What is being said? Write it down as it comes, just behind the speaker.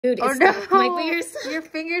Dude, oh it's no! my fingers. Your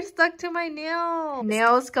finger stuck to my nail.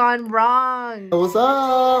 Nails gone wrong. What's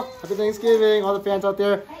up? Happy Thanksgiving, all the fans out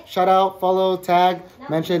there. Shout out, follow, tag,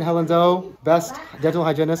 mention Helen Doe, best dental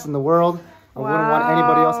hygienist in the world. I wouldn't want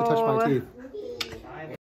anybody else to touch my teeth.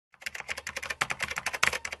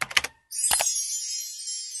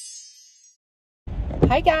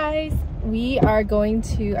 Hi guys, we are going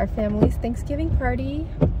to our family's Thanksgiving party.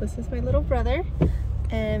 This is my little brother,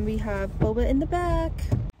 and we have Boba in the back.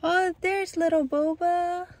 Oh, there's little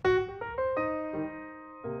Boba.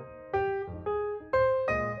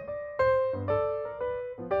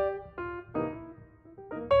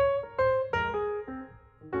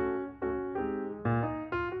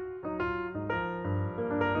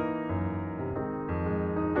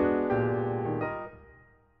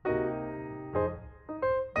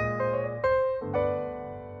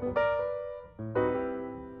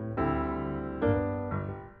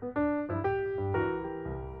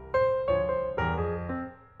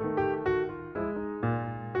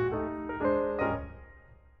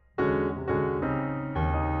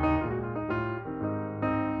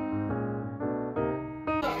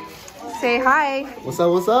 Say hi. What's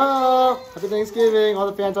up, what's up? Happy Thanksgiving, all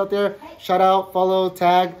the fans out there. Shout out, follow,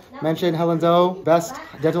 tag, mention Helen Doe, best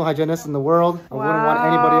dental hygienist in the world. I wouldn't want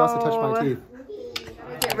anybody else to touch my teeth.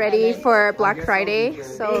 Get ready for Black Friday,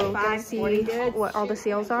 so we're gonna see what all the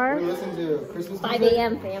sales are. 5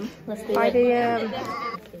 a.m. fam. Let's do 5 a.m.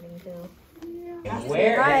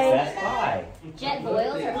 Where Hi. is Best Buy? Jet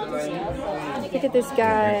boils are on sale. Look at this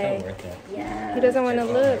guy. Yeah. He doesn't want to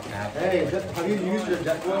look. Hey, have you used your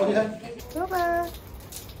jet oil yet? Boba.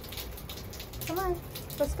 Come on,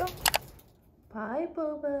 let's go. Bye,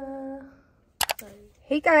 Boba.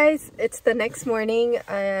 Hey guys, it's the next morning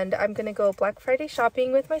and I'm gonna go Black Friday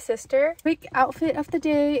shopping with my sister. Quick outfit of the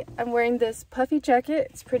day. I'm wearing this puffy jacket.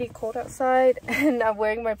 It's pretty cold outside, and I'm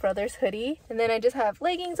wearing my brother's hoodie. And then I just have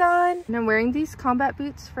leggings on. And I'm wearing these combat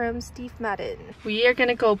boots from Steve Madden. We are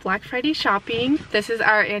gonna go Black Friday shopping. This is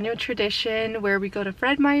our annual tradition where we go to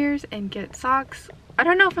Fred Meyer's and get socks. I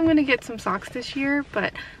don't know if I'm gonna get some socks this year,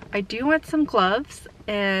 but I do want some gloves.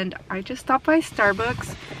 And I just stopped by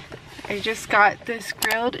Starbucks. I just got this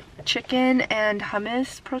grilled chicken and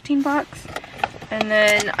hummus protein box, and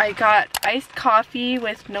then I got iced coffee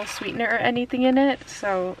with no sweetener or anything in it,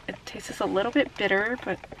 so it tastes a little bit bitter,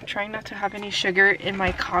 but I'm trying not to have any sugar in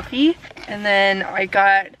my coffee. And then I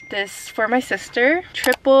got this for my sister,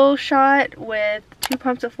 triple shot with 2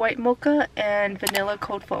 pumps of white mocha and vanilla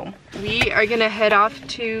cold foam. We are gonna head off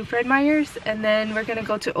to Fred Meyer's, and then we're gonna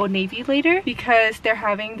go to Old Navy later because they're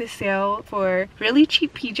having the sale for really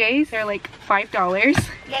cheap PJs. They're like $5,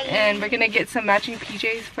 and we're gonna get some matching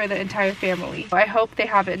PJs for the entire family. I hope they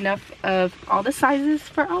have enough of all the sizes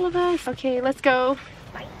for all of us. Okay, let's go.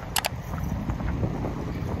 Bye.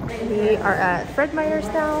 We are at Fred Meyer's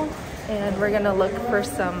now, and we're gonna look for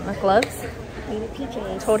some gloves.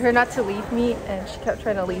 PJs. Told her not to leave me, and she kept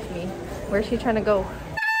trying to leave me. Where's she trying to go?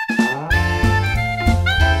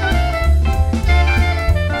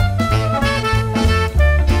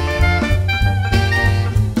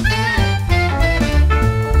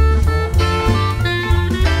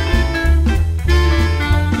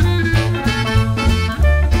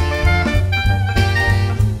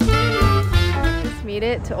 Just made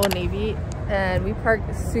it to Old Navy, and we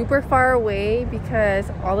parked super far away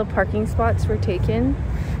because all the parking spots were taken.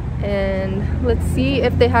 And let's see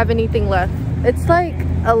if they have anything left. It's like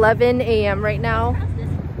 11 a.m. right now.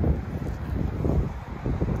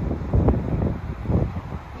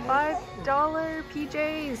 $5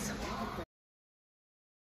 PJs.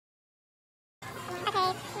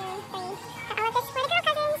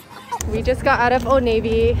 We just got out of Old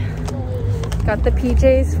Navy. Got the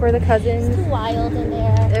PJs for the cousins. It's too wild in there.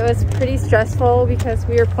 It was pretty stressful because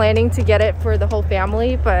we were planning to get it for the whole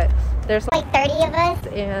family, but there's Like 30 of us.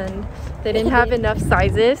 and they didn't have enough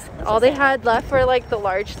sizes. All they had left were like the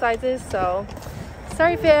large sizes, so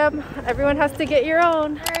sorry fam, everyone has to get your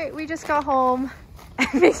own. All right, we just got home.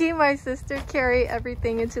 I'm making my sister carry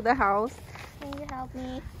everything into the house. Can you help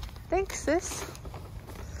me? Thanks, sis.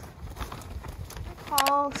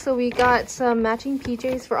 So we got some matching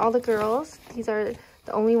PJs for all the girls. These are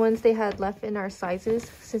the only ones they had left in our sizes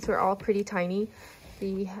since we're all pretty tiny.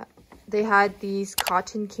 They had these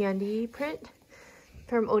cotton candy print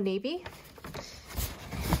from Old Navy.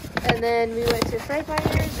 And then we went to Fred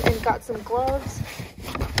Meyer's and got some gloves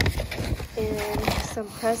and some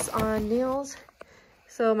press-on nails.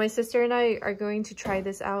 So my sister and I are going to try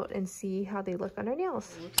this out and see how they look on our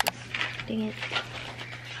nails. Dang it.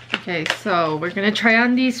 Okay, so we're gonna try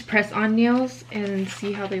on these press-on nails and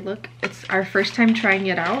see how they look. It's our first time trying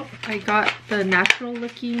it out. I got the natural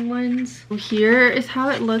looking ones. Here is how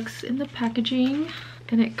it looks in the packaging,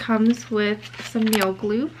 and it comes with some nail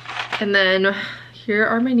glue. And then here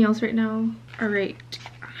are my nails right now. All right,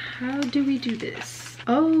 how do we do this?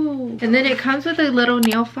 Oh, and then it comes with a little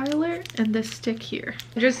nail filer and this stick here.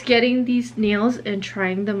 I'm just getting these nails and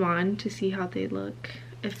trying them on to see how they look,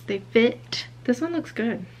 if they fit. This one looks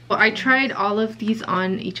good. Well, I tried all of these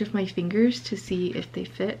on each of my fingers to see if they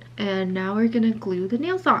fit, and now we're gonna glue the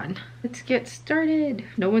nails on. Let's get started.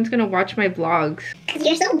 No one's gonna watch my vlogs.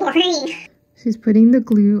 You're so boring. She's putting the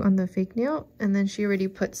glue on the fake nail, and then she already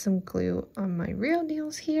put some glue on my real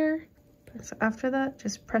nails here. So after that,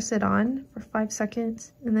 just press it on for 5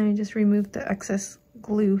 seconds, and then just remove the excess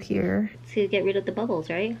glue here. To get rid of the bubbles,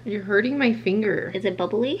 right? You're hurting my finger. Is it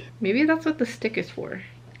bubbly? Maybe that's what the stick is for.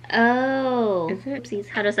 Oh. Is it? Oopsies.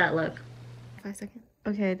 How does that look? 5 seconds.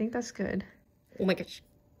 Okay, I think that's good. Oh my gosh.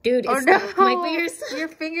 Dude, Oh it's no! stuck to my fingers. Your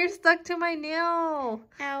finger stuck to my nail.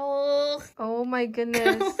 Ow. Oh my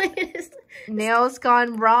goodness. Oh my goodness. Nails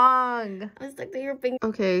gone wrong. I'm stuck to your finger.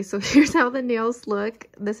 Okay, so here's how the nails look.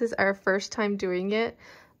 This is our first time doing it.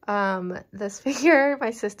 This finger, my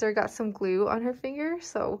sister got some glue on her finger,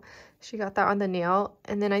 so she got that on the nail,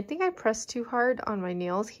 and then I think I pressed too hard on my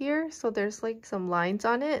nails here, so there's like some lines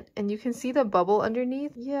on it, and you can see the bubble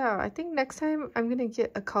underneath. Yeah, I think next time I'm gonna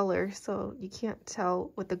get a color so you can't tell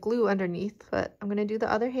with the glue underneath, but I'm gonna do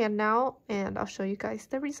the other hand now and I'll show you guys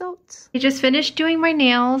the results. I just finished doing my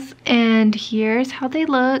nails, and here's how they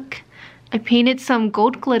look. I painted some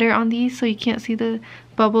gold glitter on these so you can't see the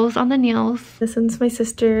bubbles on the nails. This one's my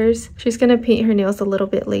sister's. She's gonna paint her nails a little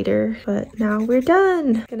bit later, but now we're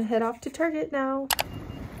done. Gonna head off to Target now.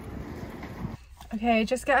 Okay, I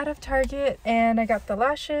just got out of Target and I got the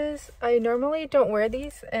lashes. I normally don't wear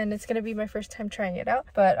these and it's gonna be my first time trying it out,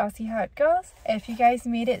 but I'll see how it goes. If you guys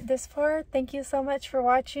made it this far, thank you so much for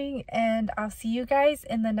watching, and I'll see you guys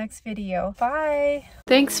in the next video. Bye!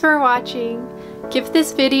 Thanks for watching. Give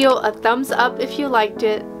this video a thumbs up if you liked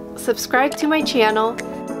it, subscribe to my channel,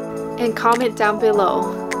 and comment down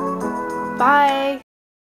below. Bye!